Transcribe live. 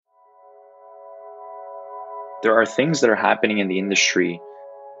there are things that are happening in the industry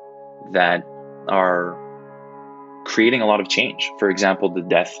that are creating a lot of change. For example, the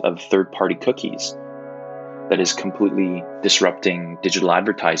death of third-party cookies that is completely disrupting digital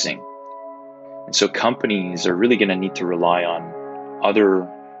advertising. And so companies are really going to need to rely on other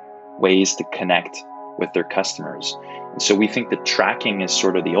ways to connect with their customers. And so we think that tracking is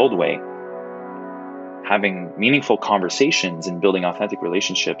sort of the old way. Having meaningful conversations and building authentic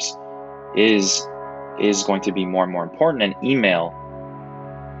relationships is going to be more and more important, and email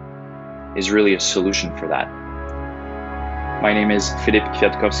is really a solution for that. My name is Philippe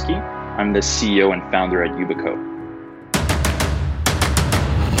Kwiatkowski. I'm the CEO and founder at Ubico.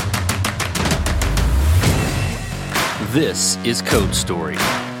 This is Code Story,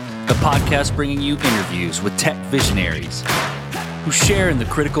 a podcast bringing you interviews with tech visionaries who share in the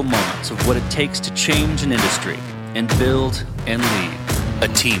critical moments of what it takes to change an industry and build and lead a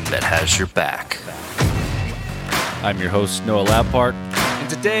team that has your back. I'm your host, Noah Lampart, and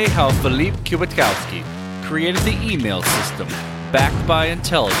today how Philippe Kwiatkowski created the email system backed by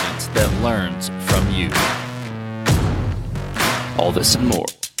intelligence that learns from you. All this and more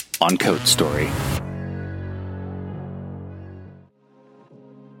on Code Story.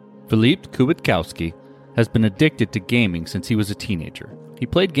 Philippe Kwiatkowski has been addicted to gaming since he was a teenager. He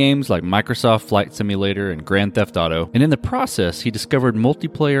played games like Microsoft Flight Simulator and Grand Theft Auto, and in the process, he discovered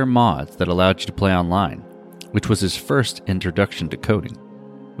multiplayer mods that allowed you to play online, which was his first introduction to coding.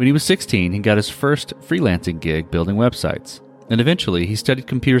 When he was 16, he got his first freelancing gig building websites, and eventually he studied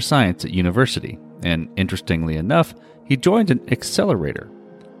computer science at university, and interestingly enough, he joined an accelerator.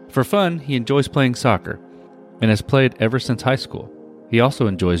 For fun, he enjoys playing soccer, and has played ever since high school. He also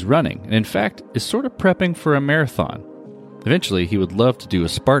enjoys running, and in fact, is sort of prepping for a marathon. Eventually, he would love to do a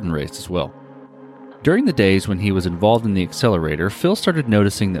Spartan race as well. During the days when he was involved in the accelerator, Phil started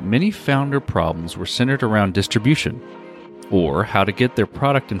noticing that many founder problems were centered around distribution, or how to get their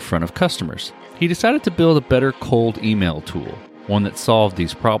product in front of customers. He decided to build a better cold email tool, one that solved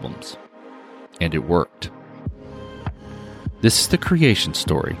these problems. And it worked. This is the creation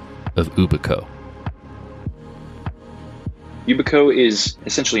story of Ubico. Ubico is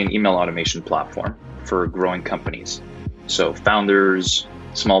essentially an email automation platform for growing companies. So founders,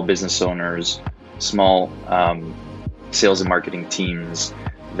 small business owners, small sales and marketing teams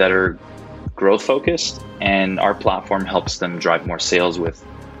that are growth focused, and our platform helps them drive more sales with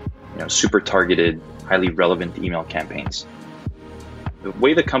super targeted, highly relevant email campaigns. The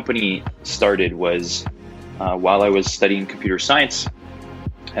way the company started was while I was studying computer science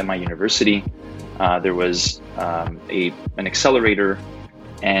at my university. There was an accelerator,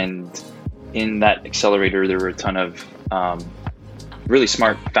 and in that accelerator there were a ton of really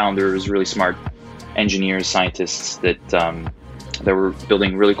smart founders, really smart engineers, scientists that were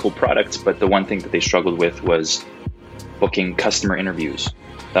building really cool products. But the one thing that they struggled with was booking customer interviews.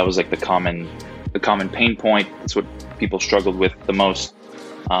 That was like the common pain point. That's what people struggled with the most.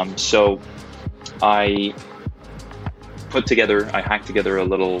 So I hacked together a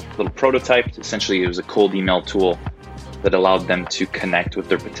little prototype. Essentially, it was a cold email tool that allowed them to connect with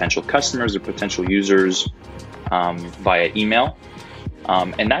their potential customers or potential users via email.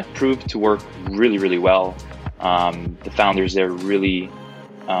 And that proved to work really, really well. The founders there really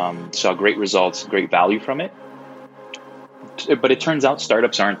saw great results, great value from it. But it turns out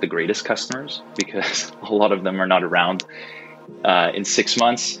startups aren't the greatest customers because a lot of them are not around in 6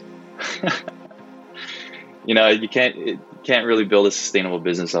 months. You can't really build a sustainable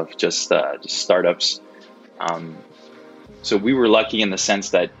business off just startups. So we were lucky in the sense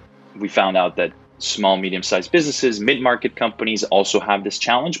that we found out that small, medium-sized businesses, mid-market companies also have this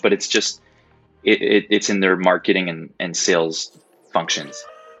challenge, but it's just it's in their marketing and sales functions.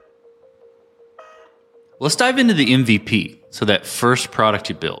 Let's dive into the MVP, so that first product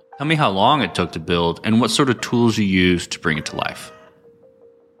you built. Tell me how long it took to build and what sort of tools you used to bring it to life.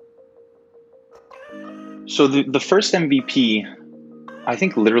 So the first MVP, I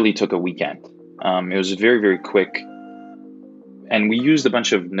think, literally took a weekend. It was very, very quick. And we used a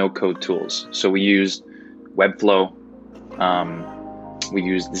bunch of no-code tools. So we used Webflow, we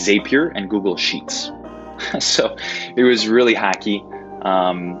used Zapier, and Google Sheets. So it was really hacky.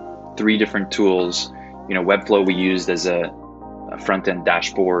 3 different tools. Webflow we used as a front-end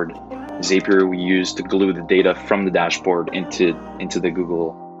dashboard. Zapier we used to glue the data from the dashboard into the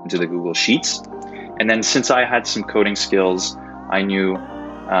Google Sheets. And then since I had some coding skills, I knew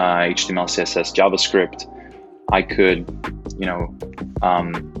HTML, CSS, JavaScript. I could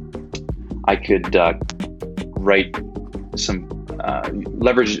write some,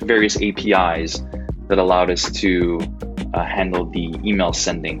 leverage various APIs that allowed us to handle the email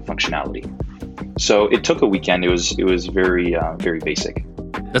sending functionality. So it took a weekend. It was very very basic.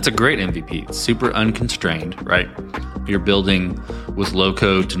 That's a great MVP. It's super unconstrained, right? You're building with low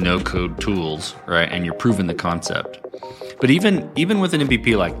code to no code tools, right? And you're proving the concept. But even with an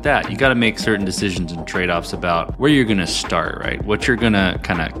MVP like that, you got to make certain decisions and trade-offs about where you're going to start, right? What you're going to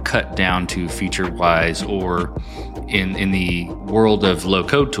kind of cut down to feature-wise, or in the world of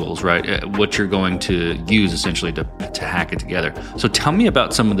low-code tools, right? What you're going to use essentially to hack it together. So tell me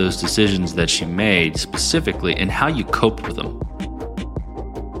about some of those decisions that you made specifically and how you coped with them.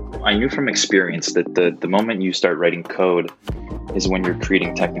 I knew from experience that the moment you start writing code is when you're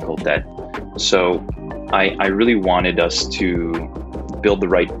creating technical debt. So I really wanted us to build the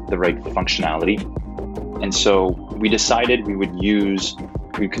right functionality. And so we decided we would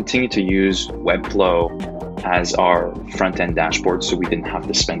continue to use Webflow as our front-end dashboard, so we didn't have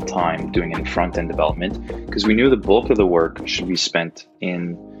to spend time doing any front-end development, because we knew the bulk of the work should be spent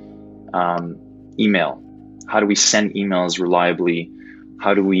in email. How do we send emails reliably?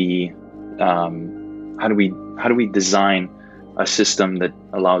 How do we design a system that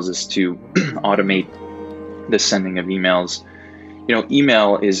allows us to automate the sending of emails? You know,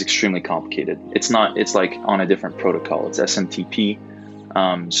 email is extremely complicated. It's like on a different protocol. It's SMTP.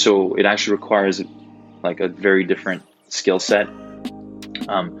 So it actually requires like a very different skill set.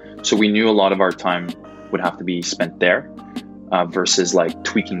 So we knew a lot of our time would have to be spent there versus like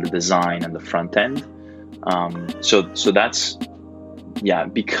tweaking the design and the front end. So that's, yeah,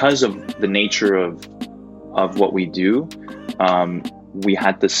 because of the nature of what we do, we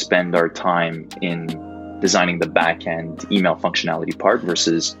had to spend our time in designing the back end email functionality part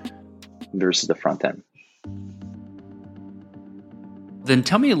versus the front end. Then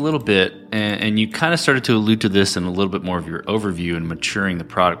tell me a little bit, and you kind of started to allude to this in a little bit more of your overview and maturing the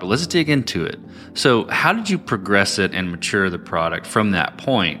product, but let's dig into it. So how did you progress it and mature the product from that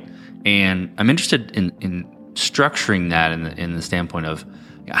point? And I'm interested in structuring that in the standpoint of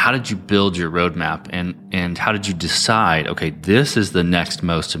how did you build your roadmap, and how did you decide, okay, this is the next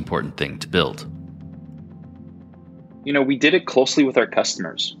most important thing to build? You know, we did it closely with our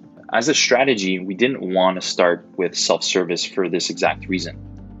customers. As a strategy, we didn't want to start with self-service for this exact reason.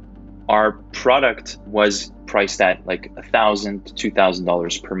 Our product was priced at like $1,000 to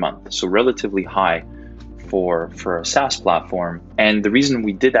 $2,000 per month, so relatively high for a SaaS platform. And the reason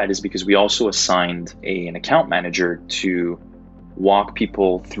we did that is because we also assigned an account manager to walk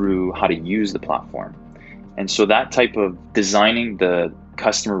people through how to use the platform. And so that type of designing the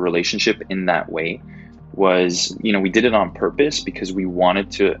customer relationship in that way was, you know, we did it on purpose because we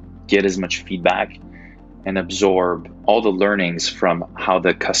wanted to get as much feedback and absorb all the learnings from how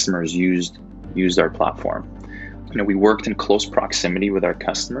the customers used our platform. You know, we worked in close proximity with our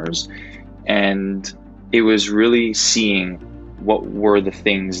customers, and it was really seeing what were the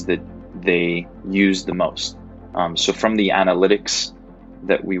things that they used the most. So from the analytics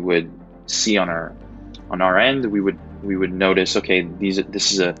that we would see on our end, we would notice, okay,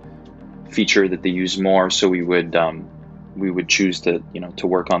 this is a feature that they use more, so we would choose to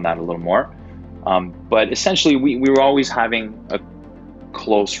work on that a little more. But essentially, we were always having a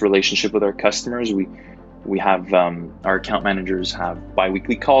close relationship with our customers. We have our account managers have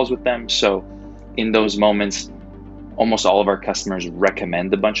bi-weekly calls with them. So in those moments, almost all of our customers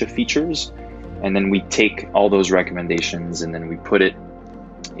recommend a bunch of features, and then we take all those recommendations and then we put it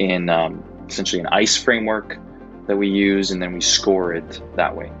in essentially an ICE framework that we use, and then we score it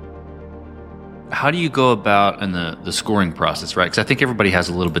that way. How do you go about in the scoring process, right? Because I think everybody has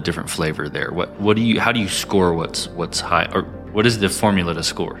a little bit different flavor there. How do you score what's high, or what is the formula to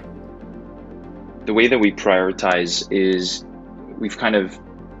score? The way that we prioritize is we've kind of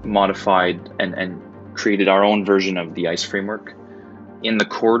modified and created our own version of the ICE framework. In the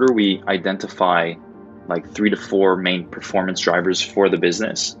quarter, we identify like 3 to 4 main performance drivers for the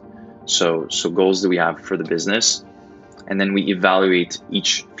business. So goals that we have for the business. And then we evaluate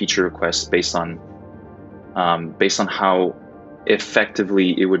each feature request based on how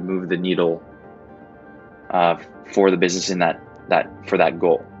effectively it would move the needle for the business in for that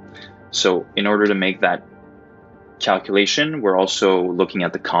goal. So in order to make that calculation, we're also looking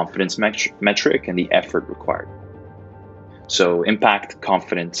at the confidence metric and the effort required. So impact,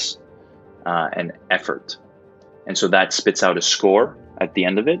 confidence, and effort. And so that spits out a score at the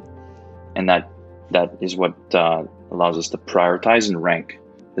end of it, and that is what allows us to prioritize and rank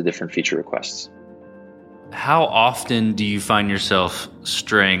the different feature requests. How often do you find yourself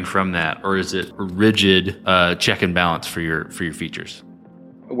straying from that, or is it a rigid check and balance for your features?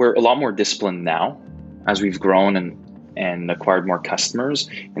 We're a lot more disciplined now as we've grown and acquired more customers.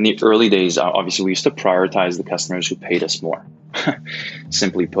 In the early days, obviously, we used to prioritize the customers who paid us more,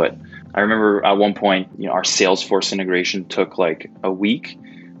 simply put. I remember at one point, our Salesforce integration took like a week,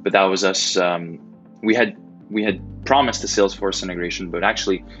 but that was us. We had promised the Salesforce integration, but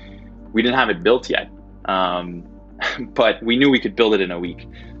actually we didn't have it built yet. But we knew we could build it in a week.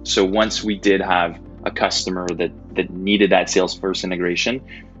 So once we did have a customer that needed that Salesforce integration,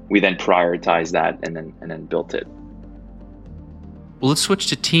 we then prioritized that and then built it. Well, let's switch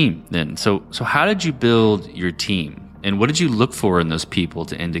to team then. So how did you build your team? And what did you look for in those people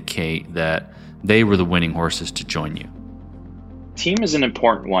to indicate that they were the winning horses to join you? Team is an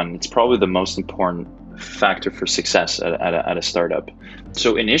important one. It's probably the most important factor for success at a startup.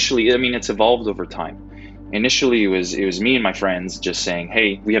 So initially, it's evolved over time. Initially, it was me and my friends just saying,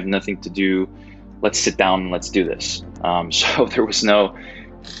 hey, we have nothing to do. Let's sit down and let's do this. So there was no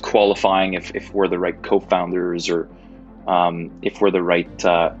qualifying if we're the right co-founders or if we're the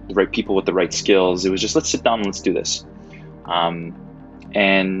right people with the right skills. It was just, let's sit down and let's do this. And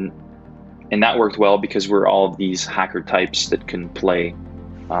that worked well because we're all these hacker types that can play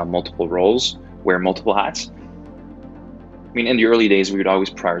multiple roles, wear multiple hats. In the early days, we would always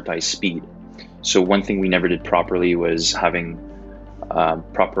prioritize speed. So one thing we never did properly was having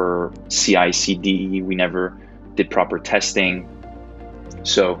proper CI/CD. We never did proper testing.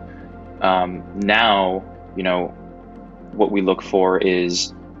 So now, what we look for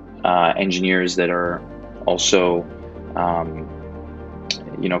is engineers that are also,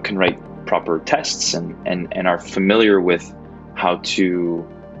 can write proper tests and are familiar with how to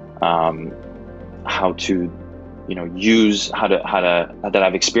use that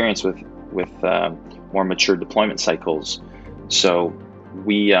have experience with more mature deployment cycles. So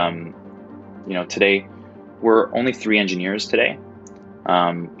we, today we're only 3 engineers today.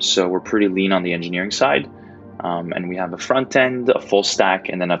 So we're pretty lean on the engineering side. And we have a front end, a full stack,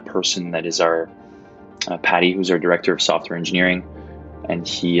 and then a person that is our Patty, who's our director of software engineering. And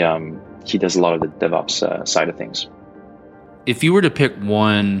he does a lot of the DevOps side of things. If you were to pick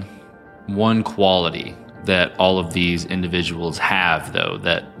one quality that all of these individuals have, though,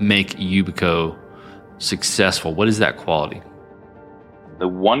 that make Ubico successful, what is that quality? The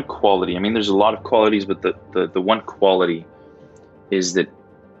one quality, there's a lot of qualities, but the one quality is that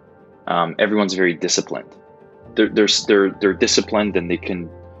everyone's very disciplined. They're disciplined, and they can.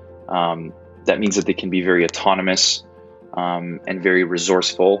 That means that they can be very autonomous and very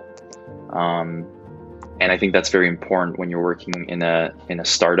resourceful. And I think that's very important when you're working in a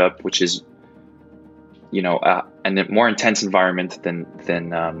startup, which is, a more intense environment than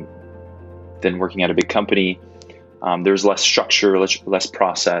working at a big company. There's less structure, less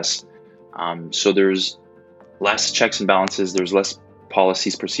process. So there's less checks and balances. There's less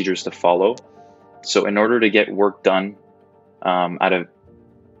policies, procedures to follow. So in order to get work done at a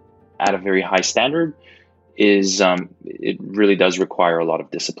very high standard, it really does require a lot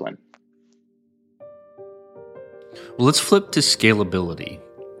of discipline. Well, let's flip to scalability.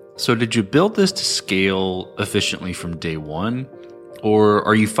 So did you build this to scale efficiently from day one, or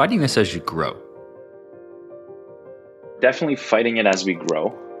are you fighting this as you grow? Definitely fighting it as we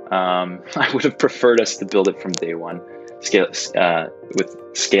grow. I would have preferred us to build it from day one, with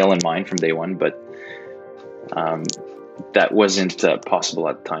scale in mind from day one, but that wasn't possible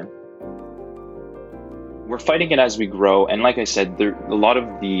at the time. We're fighting it as we grow, and like I said, a lot of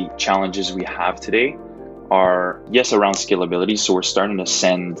the challenges we have today are, yes, around scalability. So we're starting to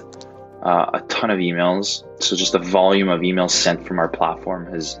send a ton of emails. So just the volume of emails sent from our platform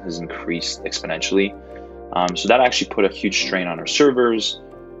has increased exponentially. So that actually put a huge strain on our servers,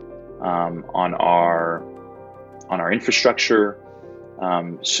 on our infrastructure.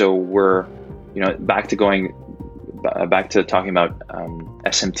 So we're, back to talking about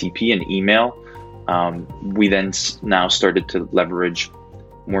SMTP and email. We then now started to leverage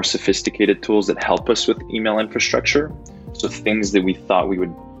more sophisticated tools that help us with email infrastructure. So things that we thought we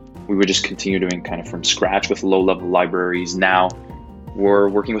would just continue doing kind of from scratch with low-level libraries. Now we're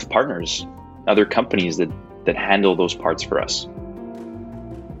working with partners, other companies that handle those parts for us.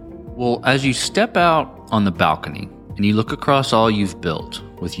 Well, as you step out on the balcony and you look across all you've built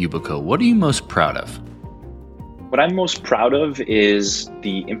with Ubico, what are you most proud of? What I'm most proud of is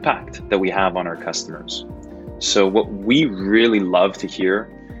the impact that we have on our customers. So what we really love to hear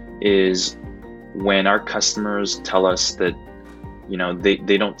is when our customers tell us that,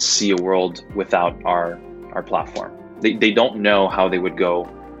 they don't see a world without our platform. They don't know how they would go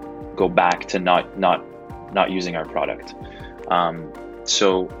back to not using our product.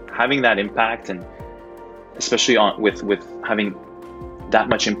 So having that impact, and especially with having that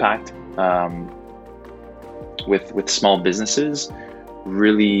much impact with small businesses,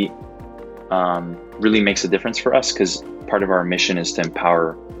 really makes a difference for us, because part of our mission is to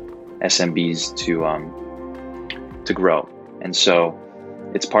empower SMBs to grow. And so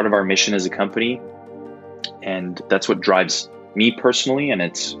it's part of our mission as a company, and that's what drives me personally, and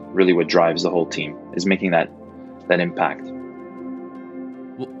it's really what drives the whole team, is making that impact.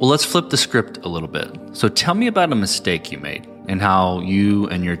 Well, let's flip the script a little bit. So tell me about a mistake you made and how you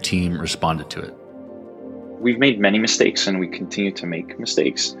and your team responded to it. We've made many mistakes, and we continue to make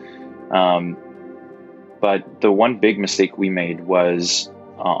mistakes. But the one big mistake we made was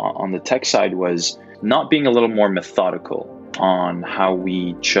on the tech side was not being a little more methodical on how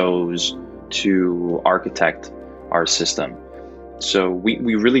we chose to architect our system. So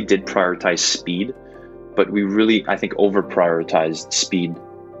we really did prioritize speed, but we really, I think, over prioritized speed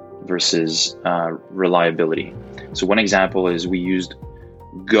versus reliability. So one example is we used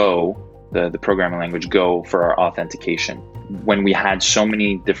Go, the programming language Go, for our authentication. When we had so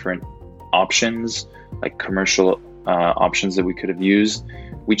many different options, like commercial options that we could have used,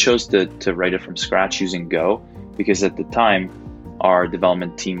 we chose to write it from scratch using Go, because at the time, our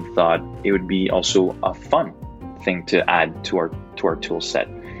development team thought it would be also a fun thing to add to our tool set.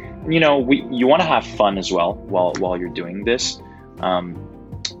 And, you want to have fun as well while you're doing this.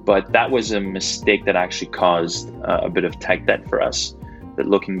 But that was a mistake that actually caused a bit of tech debt for us. That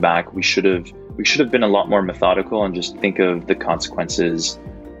looking back, we should have been a lot more methodical and just think of the consequences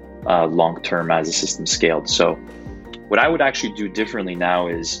long term as the system scaled. So what I would actually do differently now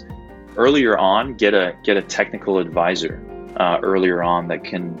is earlier on get a technical advisor earlier on that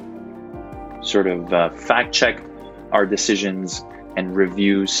can sort of fact check our decisions and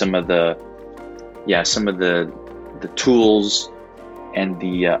review some of the tools and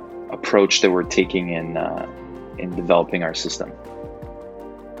the approach that we're taking in developing our system.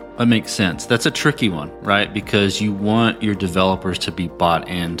 That makes sense. That's a tricky one, right? Because you want your developers to be bought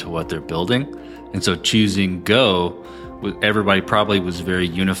into what they're building. And so choosing Go, everybody probably was very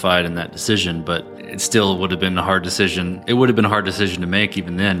unified in that decision, but it still would have been a hard decision. It would have been a hard decision to make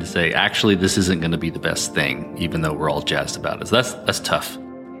even then, to say, actually, this isn't going to be the best thing, even though we're all jazzed about it. So that's tough.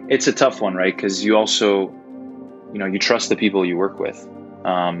 It's a tough one, right? Because you also, you trust the people you work with.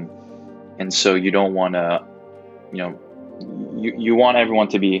 And so you don't want to, you want everyone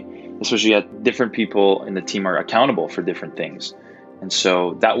to be, especially at different people in the team are accountable for different things. And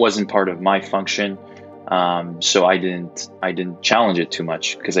so that wasn't part of my function. So I didn't challenge it too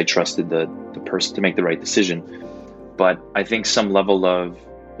much because I trusted the person to make the right decision. But I think some level of,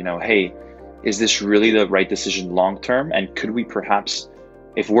 hey, is this really the right decision long term? And could we perhaps,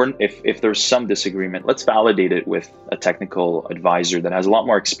 if there's some disagreement, let's validate it with a technical advisor that has a lot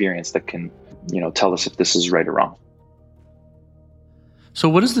more experience that can, tell us if this is right or wrong. So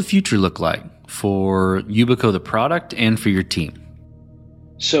what does the future look like for Ubico, the product, and for your team?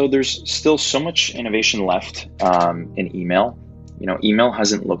 So there's still so much innovation left in email. Email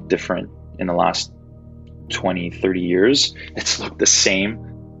hasn't looked different in the last 20, 30 years. It's looked the same.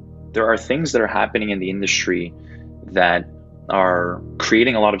 There are things that are happening in the industry that are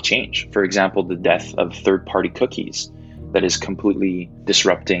creating a lot of change. For example, the death of third-party cookies that is completely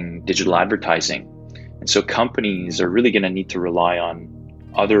disrupting digital advertising. And so companies are really going to need to rely on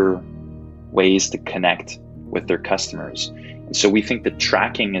other ways to connect with their customers. And so we think that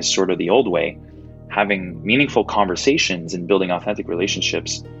tracking is sort of the old way. Having meaningful conversations and building authentic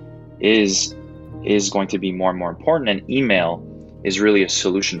relationships is going to be more and more important, and email is really a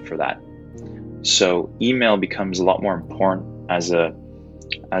solution for that. So email becomes a lot more important as a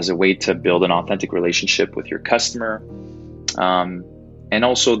way to build an authentic relationship with your customer. And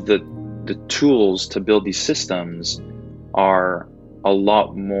also the tools to build these systems are a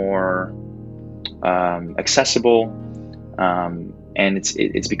lot more accessible, and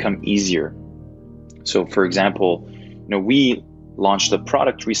it's become easier. So for example, we launched a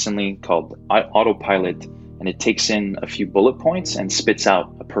product recently called Autopilot, and it takes in a few bullet points and spits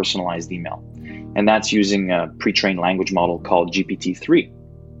out a personalized email. And that's using a pre-trained language model called GPT-3.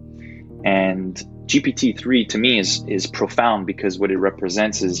 And GPT-3 to me is profound, because what it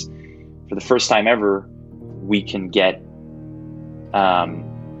represents is, for the first time ever, we can get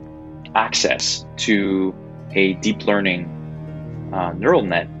access to a deep learning neural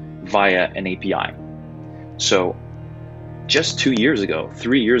net via an API. So just 3 years ago,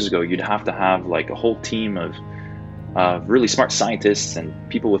 you'd have to have like a whole team of really smart scientists and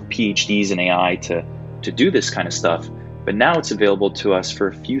people with PhDs in AI to do this kind of stuff. But now it's available to us for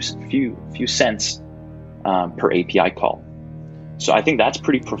a few cents per API call. So I think that's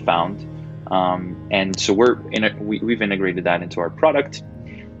pretty profound. And so we've integrated that into our product.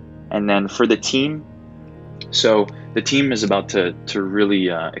 And then for the team, so the team is about to really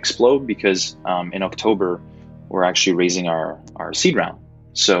explode, because in October, we're actually raising our seed round.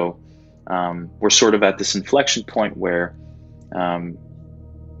 So we're sort of at this inflection point where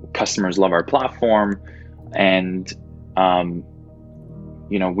customers love our platform, and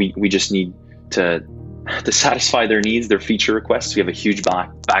we just need to satisfy their needs, their feature requests. We have a huge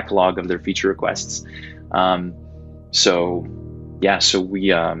backlog of their feature requests. So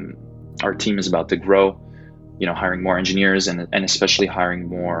we our team is about to grow, hiring more engineers and especially hiring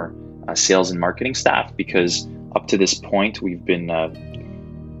more sales and marketing staff, because up to this point we've been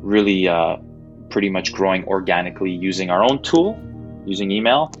really pretty much growing organically using our own tool, using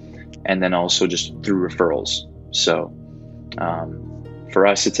email, and then also just through referrals. So for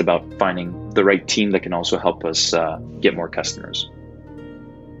us, it's about finding the right team that can also help us get more customers.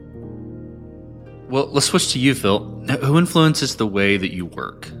 Well, let's switch to you, Phil. Who influences the way that you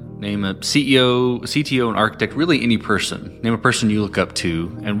work? Name a CEO, CTO, an architect, really any person. Name a person you look up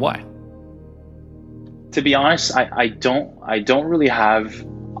to and why. To be honest, I don't really have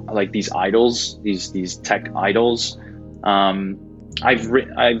like these idols, these tech idols. I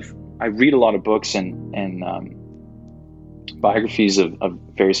read a lot of books and biographies of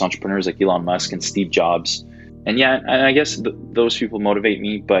various entrepreneurs like Elon Musk and Steve Jobs, and I guess those people motivate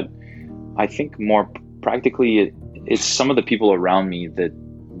me. But I think more practically, it's some of the people around me that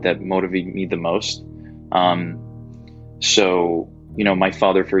motivate me the most. So my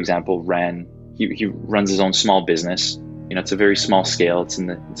father, for example, he runs his own small business. It's a very small scale. It's in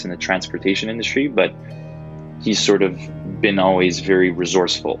the transportation industry, but he's sort of been always very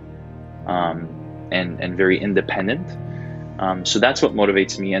resourceful and very independent. So that's what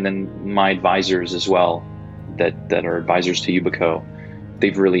motivates me. And then my advisors as well, that are advisors to Ubico,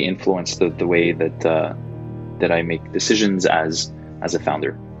 they've really influenced the way that I make decisions as a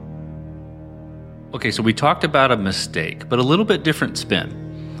founder. Okay, so we talked about a mistake, but a little bit different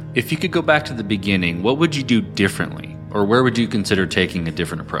spin. If you could go back to the beginning, what would you do differently? Or where would you consider taking a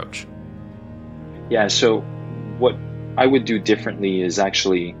different approach? Yeah, so what I would do differently is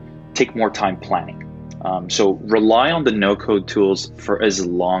actually take more time planning. So rely on the no-code tools for as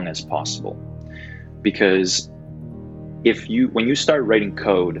long as possible, because when you start writing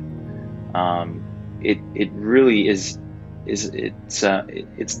code, it really is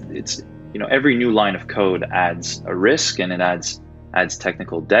every new line of code adds a risk, and it adds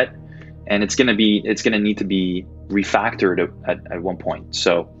technical debt, and it's going to need to be refactored at one point.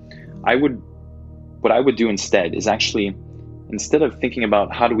 So what I would do instead is actually, instead of thinking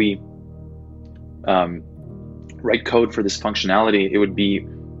about how do we write code for this functionality, it would be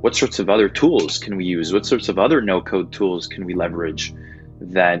what sorts of other tools can we use? What sorts of other no-code tools can we leverage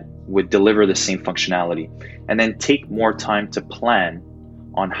that would deliver the same functionality? And then take more time to plan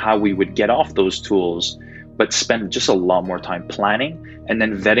on how we would get off those tools, but spend just a lot more time planning and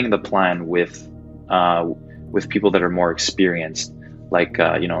then vetting the plan with people that are more experienced, like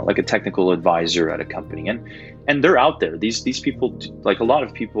a technical advisor at a company. And they're out there. These people, like a lot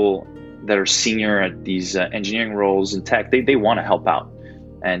of people that are senior at these engineering roles in tech, they want to help out.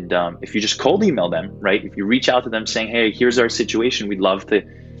 And if you just cold email them, right? If you reach out to them saying, "Hey, here's our situation. We'd love to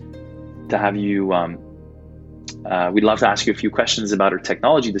have you. We'd love to ask you a few questions about our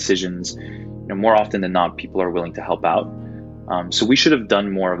technology decisions." More often than not, people are willing to help out. So we should have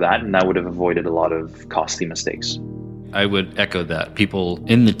done more of that, and that would have avoided a lot of costly mistakes. I would echo that. People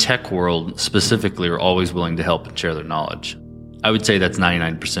in the tech world specifically are always willing to help and share their knowledge. I would say that's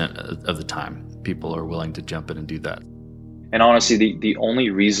 99% of the time. People are willing to jump in and do that. And honestly, the only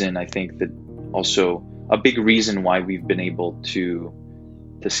reason I think that also a big reason why we've been able to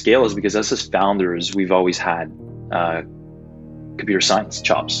scale is because us as founders, we've always had computer science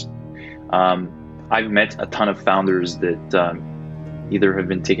chops. I've met a ton of founders that either have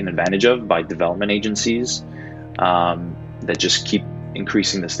been taken advantage of by development agencies that just keep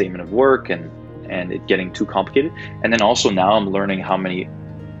increasing the statement of work and it getting too complicated. And then also now I'm learning how many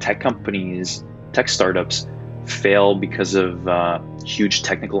tech startups fail because of huge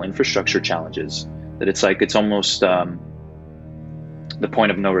technical infrastructure challenges, that it's almost the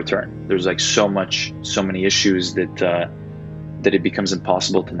point of no return. There's like so many issues that it becomes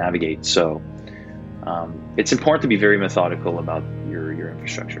impossible to navigate. So it's important to be very methodical about your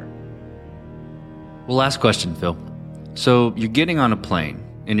infrastructure. Well, last question, Phil. So you're getting on a plane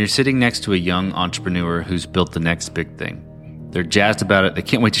and you're sitting next to a young entrepreneur who's built the next big thing. They're jazzed about it. They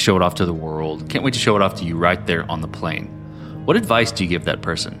can't wait to show it off to the world. Can't wait to show it off to you right there on the plane. What advice do you give that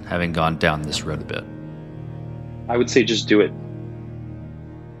person, having gone down this road a bit? I would say just do it.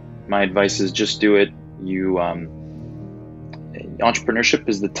 My advice is just do it. Entrepreneurship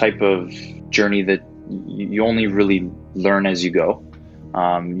is the type of journey that you only really learn as you go.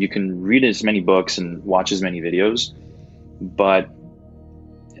 You can read as many books and watch as many videos, but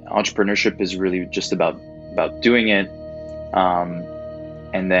entrepreneurship is really just about doing it,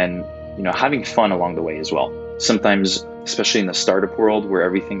 and then having fun along the way as well. Sometimes, especially in the startup world, where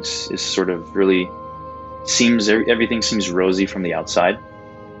everything is sort of really everything seems rosy from the outside,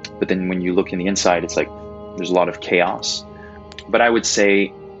 but then when you look in the inside, it's like there's a lot of chaos. But I would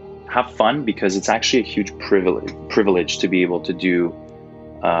say have fun, because it's actually a huge privilege to be able to do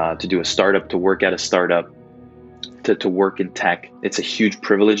a startup, to work at a startup, to work in tech. It's a huge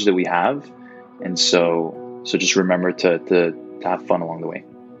privilege that we have, and so just remember to have fun along the way.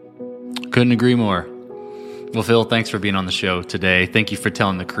 Couldn't agree more. Well, Phil, thanks for being on the show today. Thank you for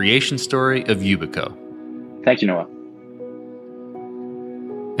telling the creation story of Ubico. Thank you, Noah.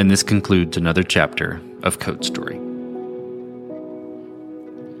 And this concludes another chapter of Code Story.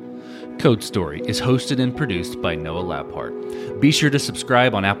 Code Story is hosted and produced by Noah Laphart. Be sure to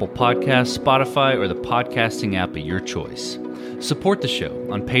subscribe on Apple Podcasts, Spotify, or the podcasting app of your choice. Support the show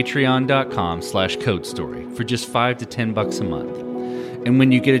on patreon.com/codestory for just $5 to $10 a month. And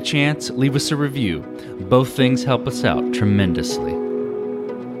when you get a chance, leave us a review. Both things help us out tremendously.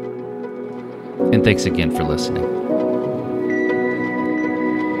 And thanks again for listening.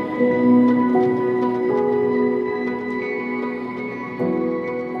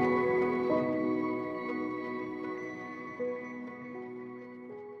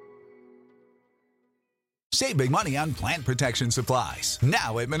 Save big money on plant protection supplies,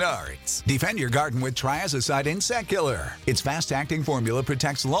 now at Menards. Defend your garden with Triazicide Insect Killer. Its fast-acting formula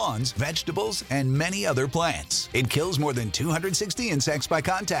protects lawns, vegetables, and many other plants. It kills more than 260 insects by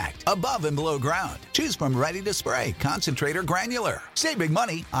contact, above and below ground. Choose from ready to spray, concentrate, or granular. Save big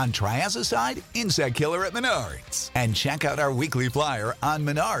money on Triazicide Insect Killer at Menards. And check out our weekly flyer on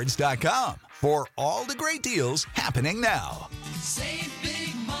Menards.com for all the great deals happening now. Save big